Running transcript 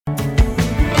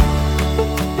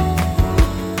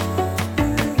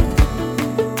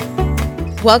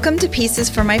Welcome to Pieces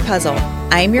for My Puzzle.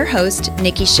 I'm your host,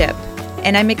 Nikki Ship,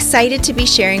 and I'm excited to be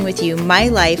sharing with you my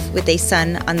life with a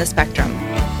son on the spectrum.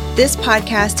 This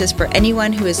podcast is for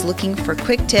anyone who is looking for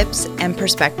quick tips and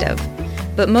perspective,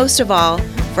 but most of all,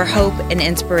 for hope and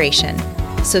inspiration.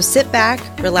 So sit back,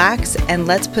 relax, and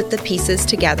let's put the pieces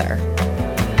together.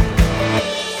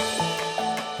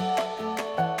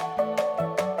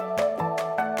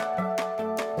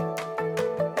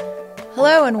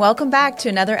 Hello and welcome back to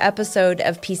another episode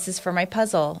of Pieces for My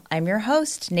Puzzle. I'm your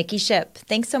host, Nikki Ship.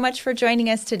 Thanks so much for joining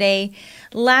us today.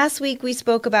 Last week we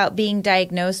spoke about being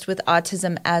diagnosed with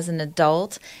autism as an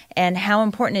adult and how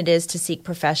important it is to seek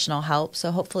professional help.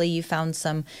 So hopefully you found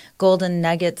some golden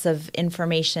nuggets of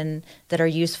information that are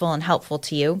useful and helpful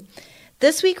to you.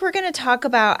 This week we're going to talk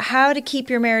about how to keep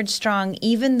your marriage strong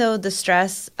even throughout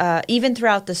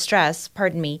the stress,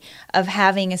 of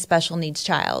having a special needs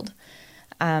child.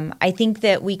 I think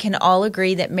that we can all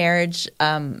agree that marriage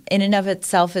in and of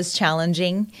itself is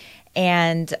challenging,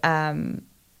 and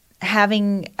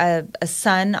having a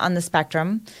son on the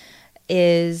spectrum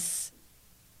is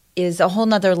a whole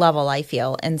nother level, I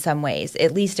feel, in some ways.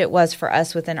 At least it was for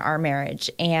us within our marriage.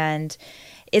 And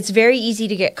it's very easy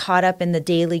to get caught up in the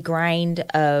daily grind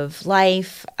of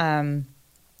life,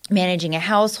 managing a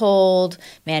household,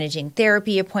 managing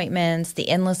therapy appointments, the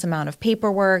endless amount of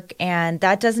paperwork, and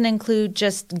that doesn't include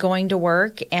just going to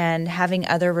work and having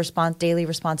other daily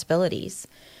responsibilities.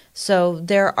 So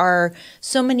there are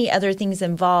so many other things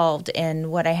involved in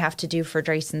what I have to do for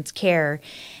Drayson's care,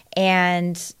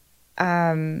 and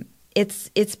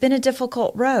it's been a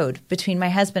difficult road between my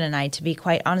husband and I, to be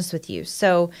quite honest with you.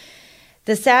 So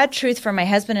the sad truth for my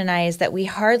husband and I is that we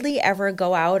hardly ever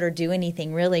go out or do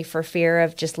anything really for fear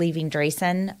of just leaving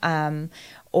Drayson,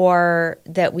 or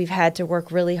that we've had to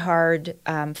work really hard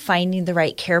finding the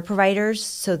right care providers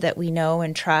so that we know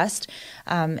and trust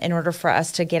in order for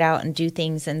us to get out and do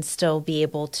things and still be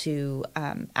able to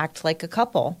act like a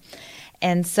couple.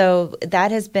 And so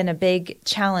that has been a big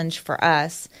challenge for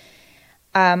us.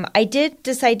 I did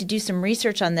decide to do some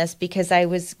research on this because I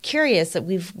was curious that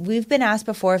we've been asked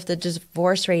before if the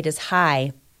divorce rate is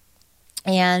high,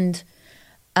 and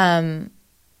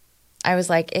I was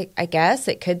like, I guess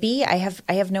it could be. I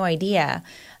have no idea.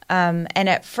 And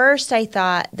at first I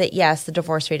thought that yes, the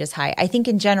divorce rate is high. I think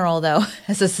in general, though,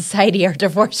 as a society, our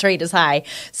divorce rate is high.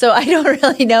 So I don't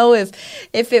really know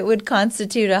if it would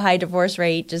constitute a high divorce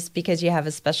rate just because you have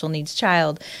a special needs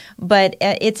child. But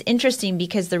it's interesting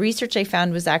because the research I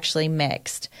found was actually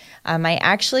mixed. I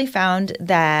actually found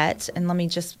that, and let me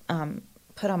just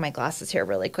put on my glasses here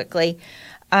really quickly.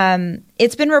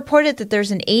 It's been reported that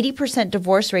there's an 80%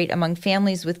 divorce rate among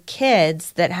families with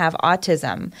kids that have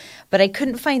autism, but I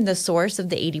couldn't find the source of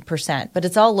the 80%, but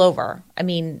it's all over. I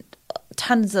mean,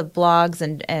 tons of blogs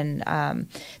and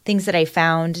things that I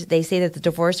found, they say that the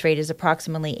divorce rate is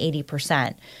approximately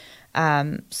 80%.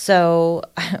 So,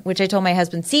 which I told my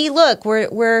husband, see, look,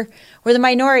 we're the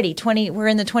minority, we're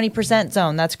in the 20%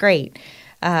 zone. That's great.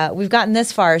 We've gotten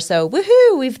this far, so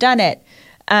woohoo, we've done it.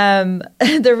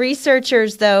 The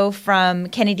researchers, though, from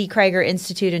Kennedy Krieger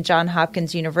Institute and Johns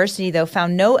Hopkins University, though,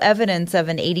 found no evidence of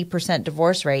an 80%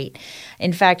 divorce rate.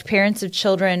 In fact, parents of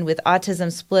children with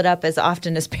autism split up as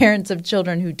often as parents of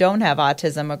children who don't have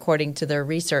autism, according to their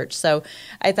research. So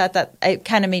I thought that it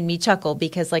kind of made me chuckle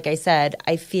because, like I said,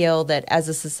 I feel that as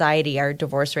a society, our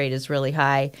divorce rate is really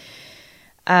high.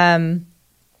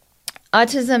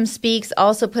 Autism Speaks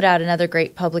also put out another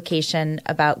great publication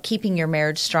about keeping your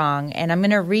marriage strong. And I'm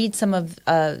going to read some of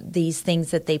these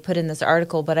things that they put in this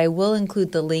article, but I will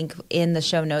include the link in the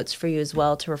show notes for you as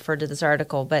well to refer to this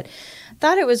article. But I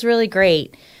thought it was really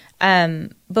great.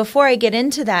 Before I get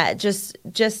into that, just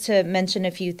to mention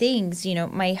a few things,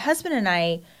 my husband and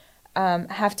I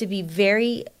have to be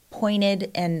very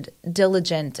pointed and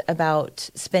diligent about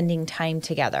spending time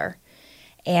together.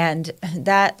 And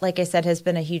that, like I said, has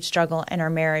been a huge struggle in our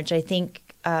marriage. I think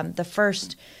the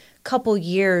first couple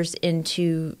years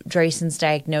into Drayson's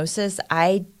diagnosis,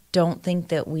 I don't think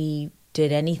that we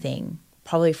did anything.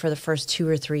 Probably for the first 2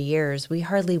 or 3 years, we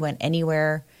hardly went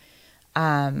anywhere.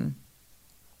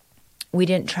 We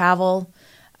didn't travel.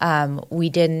 We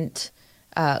didn't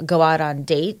go out on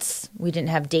dates. We didn't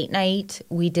have date night.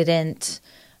 We didn't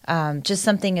just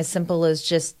something as simple as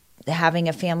just having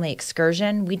a family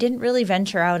excursion. We didn't really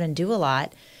venture out and do a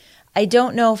lot. I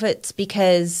don't know if it's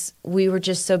because we were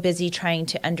just so busy trying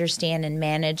to understand and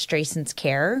manage Drayson's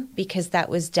care, because that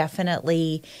was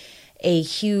definitely a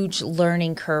huge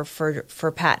learning curve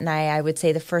for Pat and I would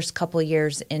say the first couple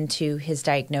years into his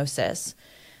diagnosis.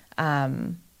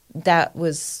 That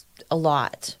was a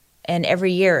lot. And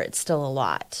every year it's still a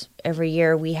lot. Every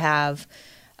year we have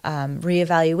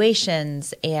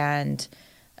reevaluations and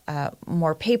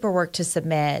more paperwork to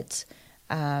submit,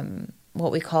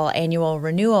 what we call annual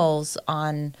renewals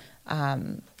on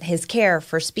his care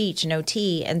for speech and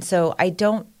OT. And so I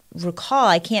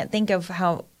can't think of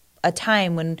a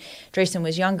time when Drayson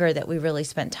was younger that we really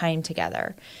spent time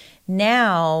together.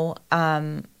 Now,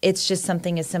 it's just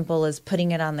something as simple as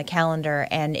putting it on the calendar.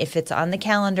 And if it's on the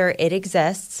calendar, it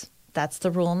exists. That's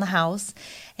the rule in the house.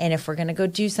 And if we're going to go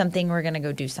do something, we're going to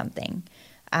go do something.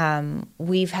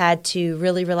 We've had to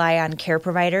really rely on care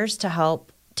providers to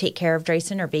help take care of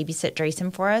Drayson or babysit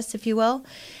Drayson for us, if you will.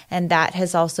 And that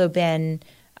has also been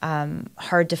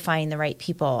hard to find the right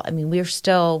people. I mean,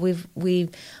 we've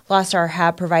lost our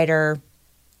HAB provider,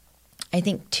 I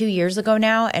think 2 years ago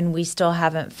now, and we still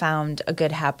haven't found a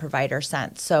good HAB provider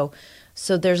since. So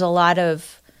there's a lot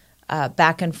of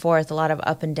back and forth, a lot of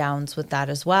up and downs with that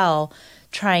as well,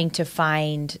 trying to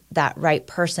find that right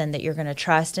person that you're going to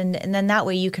trust. And then that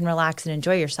way you can relax and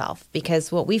enjoy yourself.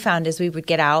 Because what we found is we would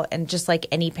get out, and just like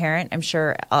any parent, I'm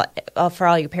sure for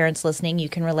all your parents listening, you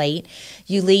can relate.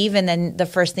 You leave, and then the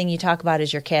first thing you talk about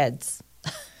is your kids.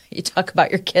 You talk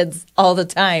about your kids all the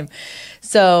time.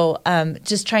 So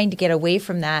just trying to get away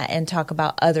from that and talk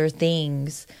about other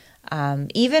things.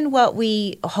 Even what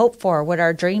we hope for, what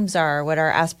our dreams are, what our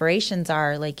aspirations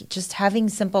are, like just having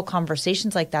simple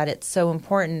conversations like that. It's so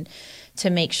important to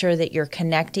make sure that you're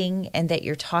connecting and that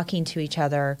you're talking to each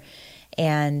other.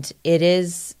 And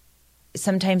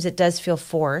sometimes it does feel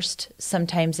forced.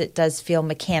 Sometimes it does feel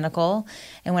mechanical.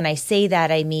 And when I say that,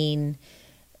 I mean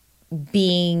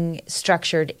being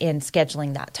structured in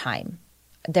scheduling that time.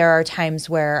 There are times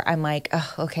where I'm like,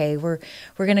 oh, okay, we're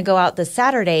going to go out this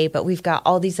Saturday, but we've got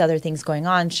all these other things going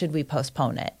on. Should we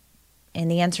postpone it? And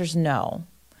the answer is no.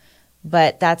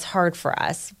 But that's hard for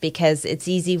us because it's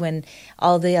easy when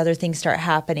all the other things start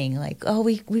happening, like, oh,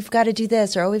 we've got to do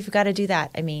this, or oh, we've got to do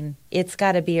that. I mean, it's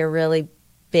got to be a really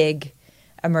big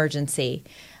emergency.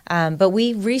 But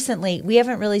we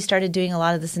haven't really started doing a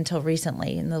lot of this until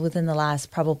recently, within the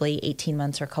last probably 18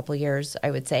 months or a couple years,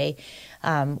 I would say,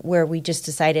 where we just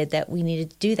decided that we needed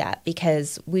to do that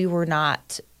because we were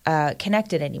not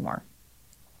connected anymore.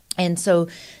 And so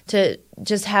to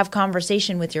just have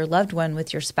conversation with your loved one,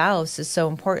 with your spouse, is so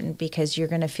important because you're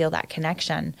going to feel that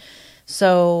connection.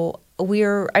 So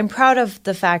I'm proud of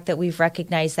the fact that we've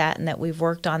recognized that and that we've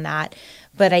worked on that.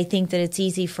 But I think that it's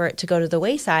easy for it to go to the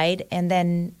wayside, and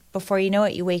then before you know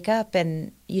it, you wake up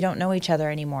and you don't know each other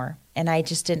anymore. And I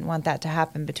just didn't want that to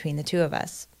happen between the two of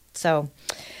us. So,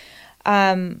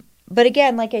 but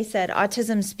again, like I said,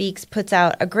 Autism Speaks puts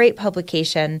out a great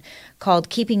publication called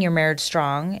Keeping Your Marriage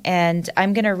Strong. And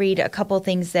I'm going to read a couple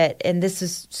things and this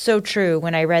is so true.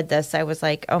 When I read this, I was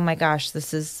like, oh my gosh,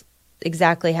 this is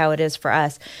exactly how it is for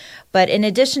us. But in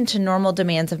addition to normal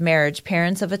demands of marriage,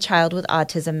 parents of a child with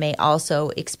autism may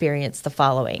also experience the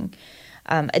following.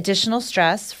 Additional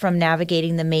stress from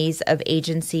navigating the maze of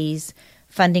agencies,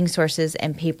 funding sources,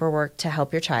 and paperwork to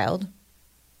help your child.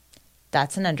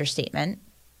 That's an understatement.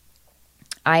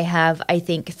 I have, I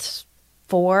think,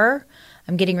 4.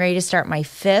 I'm getting ready to start my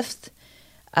 5th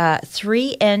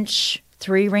 3-inch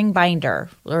 3-ring binder,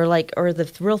 or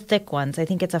the real thick ones. I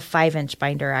think it's a 5-inch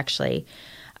binder, actually.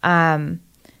 It's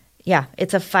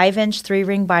a 5-inch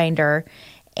 3-ring binder,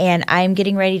 and I'm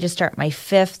getting ready to start my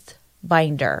 5th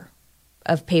binder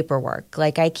of paperwork.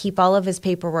 Like, I keep all of his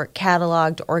paperwork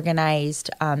cataloged, organized,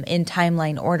 in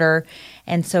timeline order,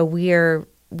 and so we're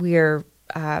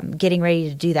getting ready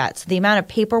to do that. So the amount of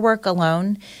paperwork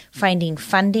alone, finding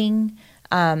funding,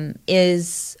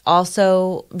 is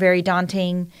also very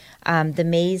daunting. The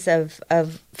maze of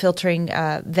filtering,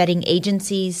 vetting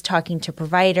agencies, talking to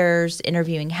providers,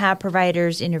 interviewing HAB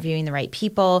providers, interviewing the right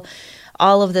people.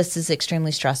 All of this is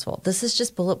extremely stressful. This is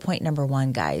just bullet point number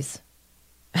 1, guys,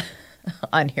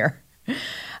 on here.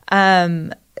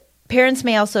 Parents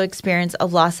may also experience a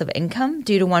loss of income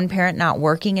due to one parent not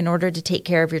working in order to take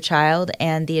care of your child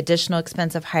and the additional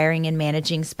expense of hiring and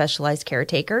managing specialized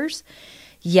caretakers.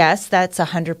 Yes, that's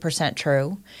 100%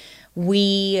 true.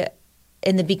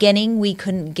 In the beginning, we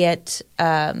couldn't get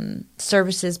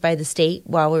services by the state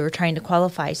while we were trying to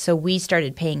qualify, so we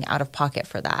started paying out of pocket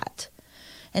for that.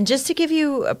 And just to give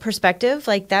you a perspective,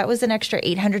 like that was an extra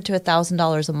 $800 to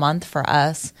 $1,000 a month for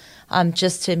us,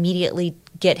 just to immediately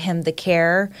get him the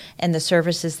care and the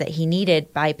services that he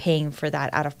needed by paying for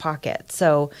that out of pocket.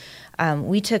 So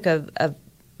we took a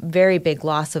very big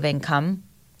loss of income.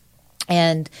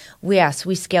 And we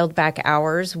scaled back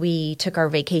hours. We took our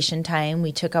vacation time.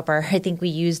 We took up I think we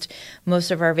used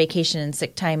most of our vacation and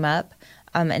sick time up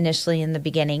initially in the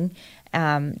beginning.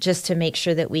 just to make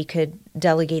sure that we could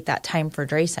delegate that time for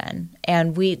Drayson.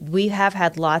 And we have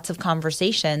had lots of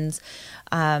conversations,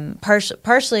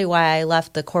 partially why I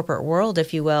left the corporate world,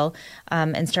 if you will,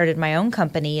 and started my own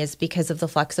company is because of the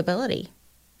flexibility,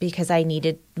 because I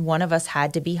needed, one of us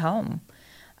had to be home.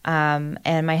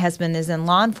 And my husband is in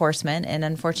law enforcement, and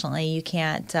unfortunately you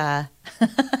can't,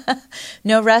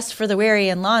 no rest for the weary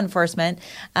in law enforcement.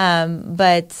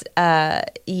 But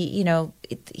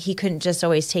he couldn't just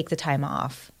always take the time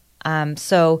off.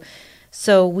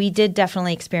 So we did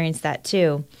definitely experience that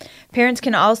too. Parents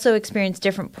can also experience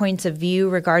different points of view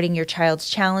regarding your child's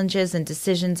challenges and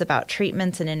decisions about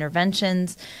treatments and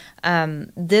interventions.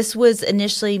 This was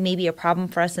initially maybe a problem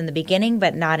for us in the beginning,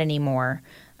 but not anymore.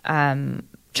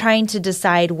 Trying to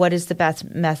decide what is the best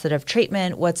method of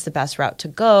treatment, what's the best route to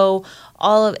go,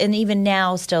 and even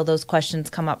now still those questions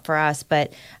come up for us,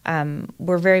 but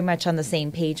we're very much on the same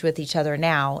page with each other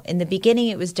now. In the beginning,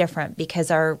 it was different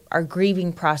because our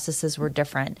grieving processes were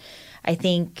different. I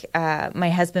think my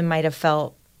husband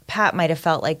Pat might have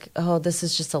felt like, oh, this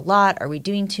is just a lot. Are we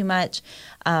doing too much?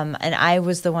 And I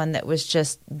was the one that was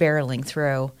just barreling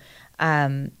through.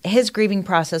 His grieving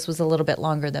process was a little bit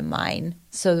longer than mine,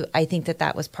 so I think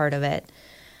that was part of it.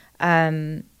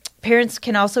 Parents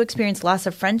can also experience loss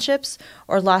of friendships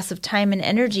or loss of time and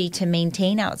energy to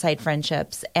maintain outside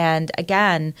friendships. And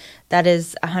again, that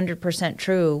is 100%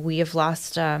 true. We have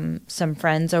lost some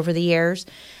friends over the years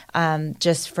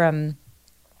just from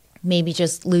maybe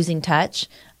just losing touch.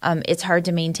 It's hard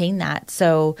to maintain that.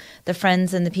 So the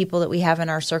friends and the people that we have in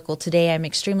our circle today, I'm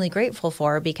extremely grateful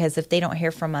for, because if they don't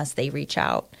hear from us, they reach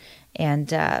out.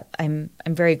 And I'm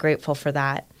very grateful for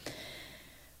that.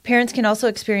 Parents can also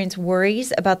experience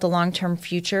worries about the long-term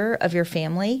future of your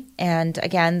family. And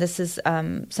again, this is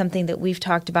something that we've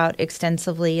talked about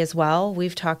extensively as well.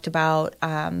 We've talked about,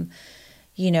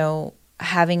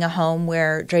 having a home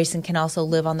where Drayson can also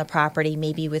live on the property,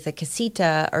 maybe with a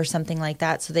casita or something like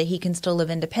that, so that he can still live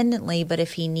independently. But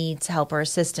if he needs help or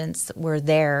assistance, we're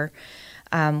there.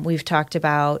 We've talked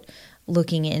about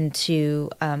looking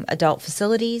into adult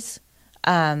facilities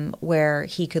where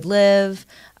he could live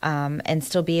and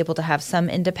still be able to have some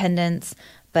independence,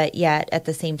 but yet at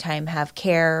the same time have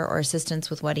care or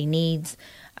assistance with what he needs.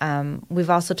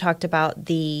 We've also talked about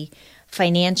the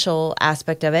financial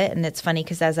aspect of it. And it's funny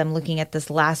because as I'm looking at this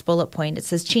last bullet point, it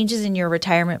says changes in your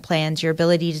retirement plans, your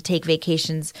ability to take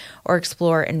vacations or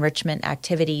explore enrichment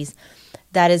activities.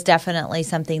 That is definitely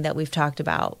something that we've talked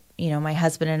about. My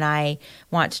husband and I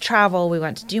want to travel, we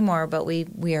want to do more, but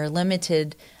we are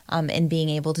limited in being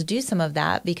able to do some of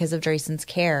that because of Drayson's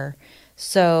care.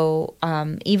 So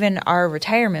even our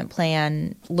retirement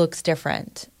plan looks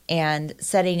different. And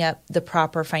setting up the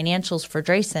proper financials for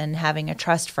Drayson, having a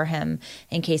trust for him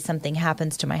in case something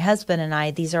happens to my husband and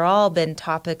I, these are all been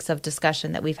topics of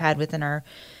discussion that we've had within our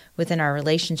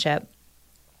relationship.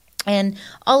 And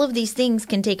all of these things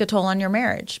can take a toll on your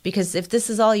marriage, because if this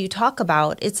is all you talk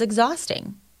about, it's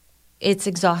exhausting. It's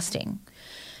exhausting.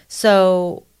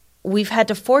 So we've had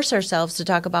to force ourselves to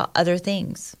talk about other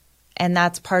things. And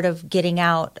that's part of getting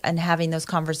out and having those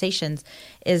conversations,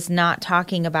 is not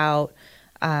talking about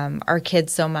our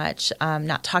kids so much,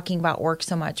 not talking about work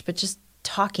so much, but just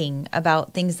talking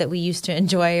about things that we used to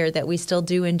enjoy or that we still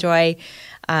do enjoy,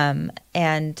 and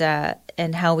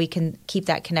how we can keep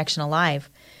that connection alive.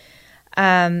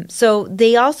 So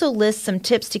they also list some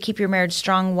tips to keep your marriage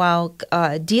strong while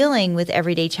dealing with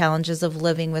everyday challenges of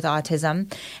living with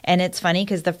autism. And it's funny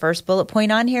because the first bullet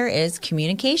point on here is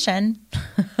communication.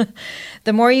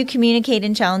 The more you communicate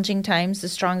in challenging times, the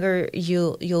stronger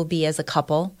you'll be as a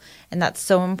couple. And that's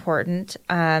so important.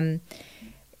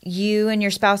 You and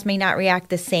your spouse may not react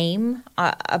the same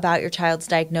about your child's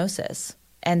diagnosis,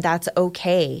 and that's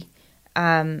okay.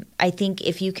 I think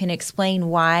if you can explain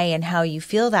why and how you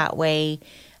feel that way,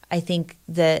 I think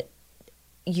that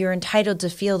you're entitled to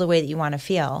feel the way that you want to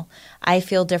feel. I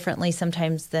feel differently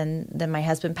sometimes than my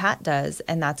husband Pat does,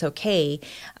 and that's okay.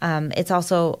 It's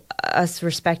also us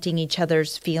respecting each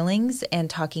other's feelings and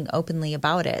talking openly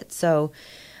about it. So,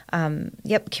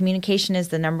 communication is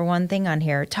the number one thing on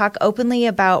here. Talk openly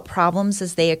about problems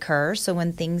as they occur. So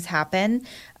when things happen,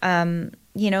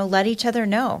 let each other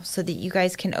know so that you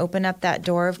guys can open up that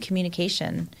door of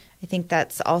communication. I think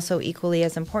that's also equally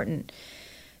as important.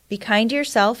 Be kind to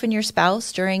yourself and your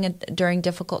spouse during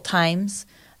difficult times.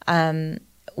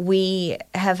 We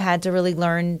have had to really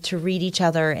learn to read each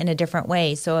other in a different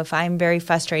way. So if I'm very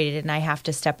frustrated and I have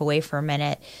to step away for a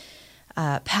minute,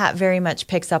 Pat very much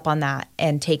picks up on that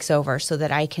and takes over so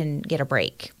that I can get a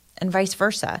break, and vice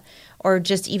versa. Or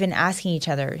just even asking each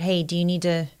other, hey, you need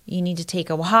to take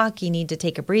a walk? You need to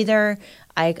take a breather?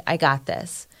 I got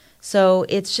this. So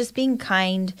it's just being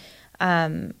kind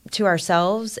to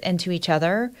ourselves and to each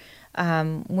other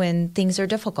when things are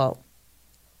difficult.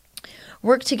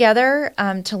 Work together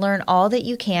to learn all that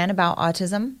you can about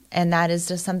autism, and that is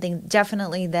just something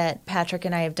definitely that Patrick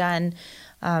and I have done,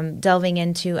 delving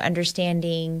into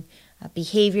understanding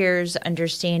behaviors,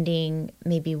 understanding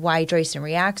maybe why Drayson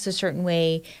reacts a certain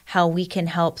way, how we can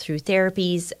help through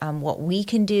therapies, what we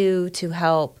can do to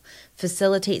help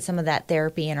facilitate some of that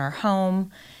therapy in our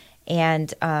home,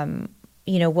 and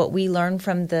what we learn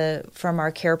from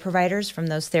our care providers, from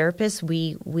those therapists,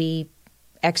 we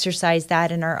exercise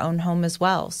that in our own home as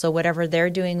well. So whatever they're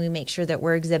doing, we make sure that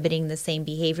we're exhibiting the same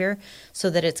behavior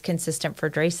so that it's consistent for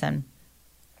Drayson.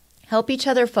 Help each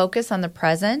other focus on the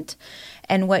present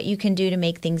and what you can do to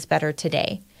make things better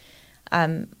today.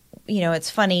 It's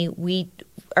funny, we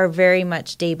are very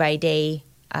much day by day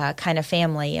kind of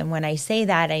family. And when I say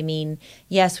that, I mean,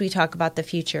 yes, we talk about the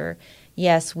future.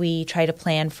 Yes, we try to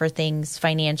plan for things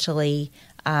financially,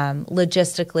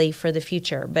 logistically for the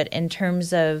future. But in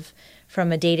terms of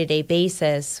from a day-to-day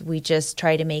basis, we just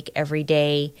try to make every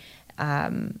day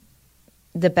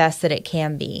the best that it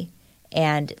can be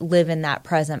and live in that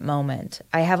present moment.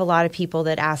 I have a lot of people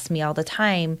that ask me all the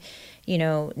time,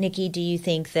 Nikki, do you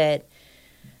think that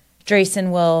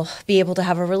Drayson will be able to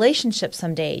have a relationship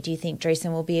someday? Do you think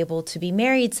Drayson will be able to be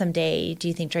married someday? Do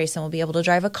you think Drayson will be able to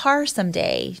drive a car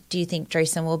someday? Do you think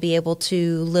Drayson will be able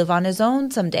to live on his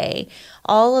own someday?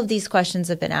 All of these questions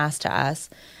have been asked to us.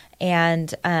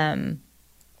 And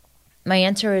my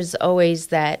answer is always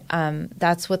that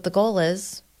that's what the goal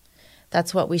is.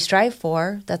 That's what we strive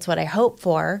for. That's what I hope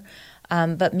for.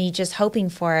 But me just hoping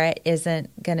for it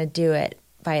isn't going to do it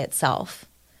by itself.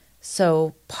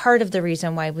 So part of the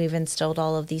reason why we've instilled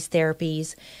all of these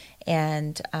therapies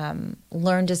and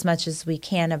learned as much as we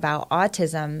can about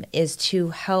autism is to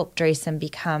help Drayson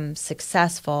become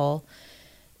successful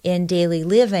in daily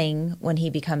living when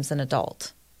he becomes an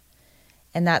adult.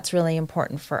 And that's really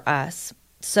important for us.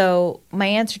 So my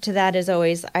answer to that is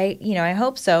always, I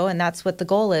hope so, and that's what the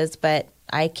goal is, but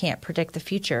I can't predict the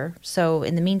future. So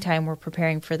in the meantime, we're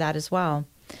preparing for that as well.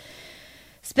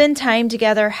 Spend time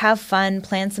together, have fun,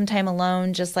 plan some time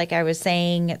alone, just like I was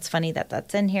saying. It's funny that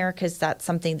that's in here because that's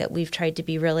something that we've tried to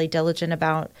be really diligent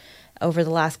about over the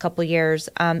last couple years.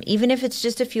 Even if it's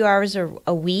just a few hours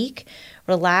a week,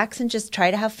 relax and just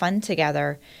try to have fun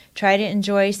together. Try to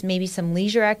enjoy maybe some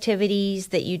leisure activities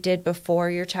that you did before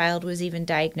your child was even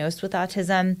diagnosed with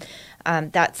autism.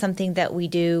 That's something that we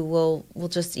do. We'll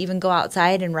just even go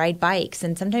outside and ride bikes.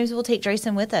 And sometimes we'll take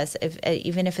Drayson with us,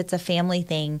 even if it's a family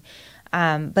thing.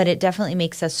 But it definitely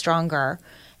makes us stronger.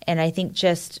 And I think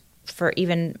just for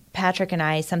even Patrick and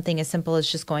I, something as simple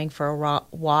as just going for a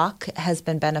walk has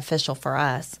been beneficial for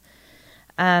us.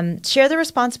 Share the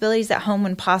responsibilities at home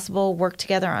when possible. Work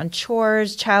together on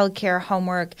chores, childcare,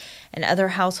 homework, and other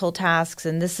household tasks.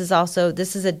 And this is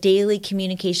a daily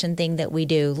communication thing that we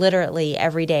do literally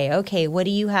every day. Okay, what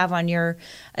do you have on your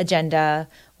agenda?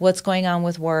 What's going on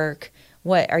with work?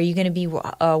 What are you going to be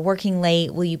working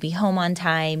late? Will you be home on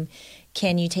time?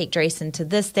 Can you take Drayson to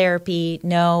this therapy?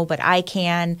 No, but I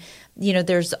can.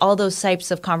 There's all those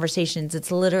types of conversations.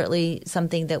 It's literally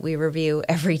something that we review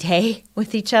every day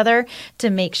with each other to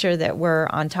make sure that we're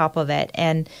on top of it.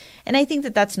 And I think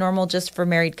that that's normal just for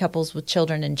married couples with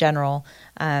children in general.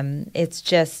 It's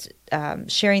just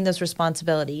sharing those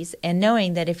responsibilities and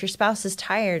knowing that if your spouse is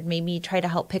tired, maybe try to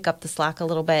help pick up the slack a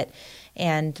little bit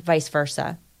and vice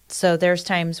versa. So there's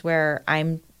times where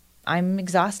I'm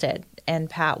exhausted and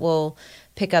Pat will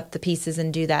pick up the pieces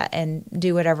and do that and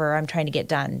do whatever I'm trying to get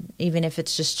done, even if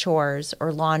it's just chores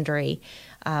or laundry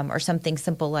or something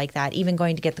simple like that, even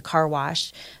going to get the car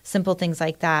washed, simple things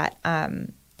like that.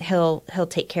 He'll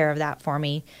take care of that for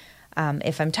me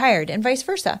if I'm tired and vice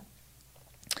versa.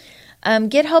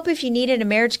 Get help if you need it. A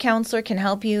marriage counselor can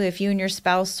help you if you and your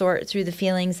spouse sort through the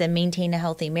feelings and maintain a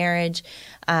healthy marriage.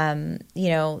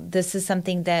 This is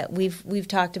something that we've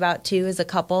talked about too as a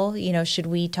couple. Should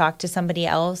we talk to somebody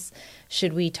else?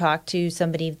 Should we talk to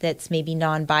somebody that's maybe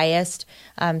non-biased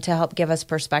to help give us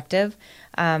perspective?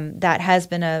 That has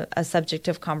been a subject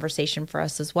of conversation for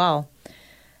us as well.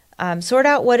 Sort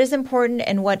out what is important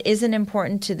and what isn't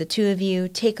important to the two of you.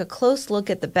 Take a close look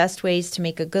at the best ways to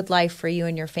make a good life for you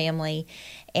and your family.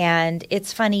 And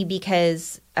it's funny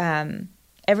because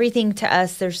everything to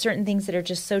us, there's certain things that are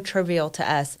just so trivial to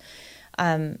us.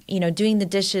 Doing the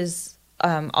dishes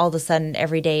all of a sudden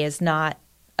every day is not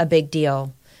a big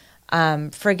deal.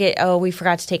 We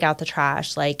forgot to take out the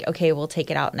trash. Like, okay, we'll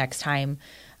take it out next time.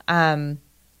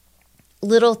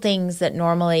 Little things that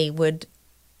normally would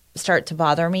start to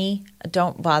bother me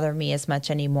don't bother me as much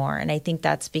anymore. And I think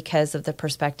that's because of the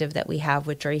perspective that we have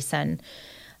with Drayson,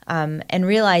 and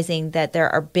realizing that there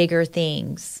are bigger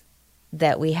things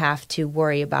that we have to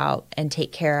worry about and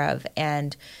take care of.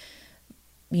 And,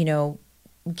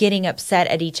 getting upset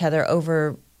at each other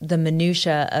over the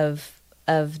minutia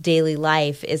of daily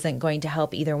life isn't going to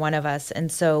help either one of us.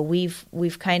 And so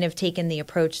we've kind of taken the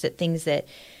approach that things that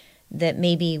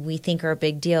maybe we think are a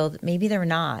big deal, maybe they're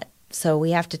not. So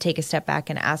we have to take a step back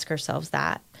and ask ourselves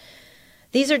that.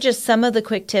 These are just some of the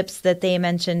quick tips that they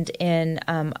mentioned in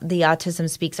the Autism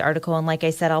Speaks article. And like I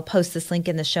said, I'll post this link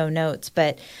in the show notes.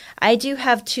 But I do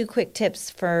have 2 quick tips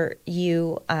for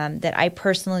you that I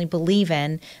personally believe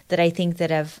in, that I think that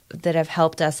have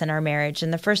helped us in our marriage.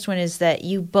 And the first one is that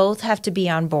you both have to be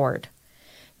on board.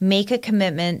 Make a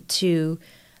commitment to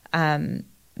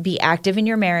be active in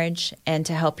your marriage and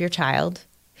to help your child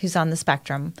who's on the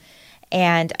spectrum.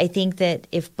 And I think that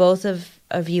if both of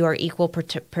you are equal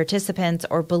participants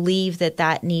or believe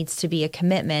that needs to be a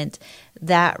commitment,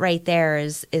 that right there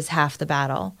is half the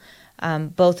battle.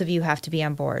 Both of you have to be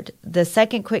on board. The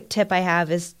second quick tip I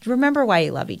have is remember why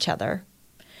you love each other.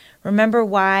 Remember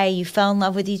why you fell in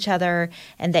love with each other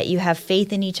and that you have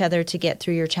faith in each other to get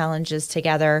through your challenges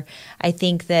together. I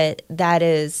think that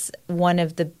is one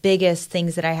of the biggest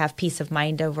things that I have peace of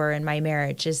mind over in my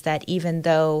marriage, is that even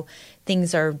though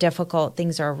things are difficult,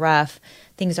 things are rough,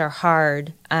 things are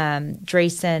hard,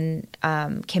 Drayson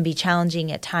can be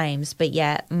challenging at times, but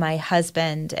yet my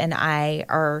husband and I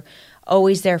are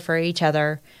always there for each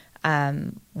other.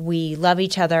 We love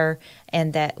each other,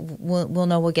 and that we'll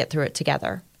know we'll get through it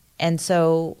together. And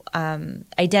so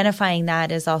identifying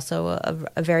that is also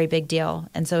a very big deal.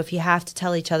 And so if you have to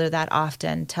tell each other that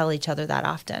often, tell each other that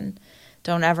often.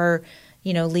 Don't ever,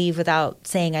 leave without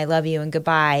saying I love you and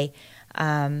goodbye,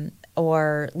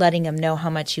 or letting them know how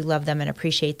much you love them and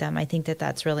appreciate them. I think that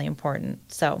that's really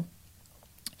important. So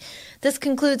this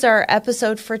concludes our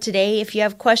episode for today. If you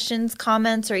have questions,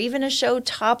 comments, or even a show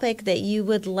topic that you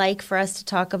would like for us to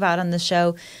talk about on the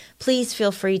show, please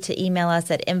feel free to email us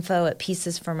at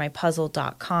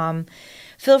info@piecesformypuzzle.com.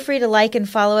 Feel free to like and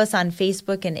follow us on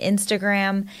Facebook and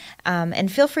Instagram.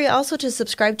 And feel free also to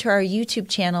subscribe to our YouTube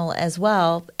channel as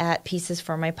well at Pieces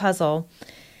for My Puzzle.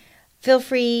 Feel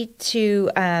free to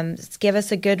give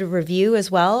us a good review as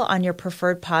well on your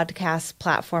preferred podcast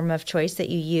platform of choice that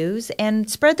you use, and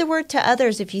spread the word to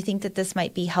others if you think that this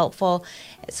might be helpful,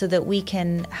 so that we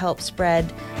can help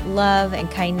spread love and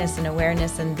kindness and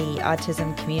awareness in the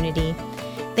autism community.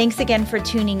 Thanks again for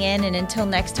tuning in, and until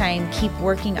next time, keep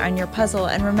working on your puzzle,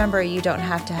 and remember, you don't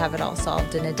have to have it all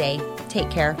solved in a day. Take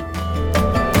care.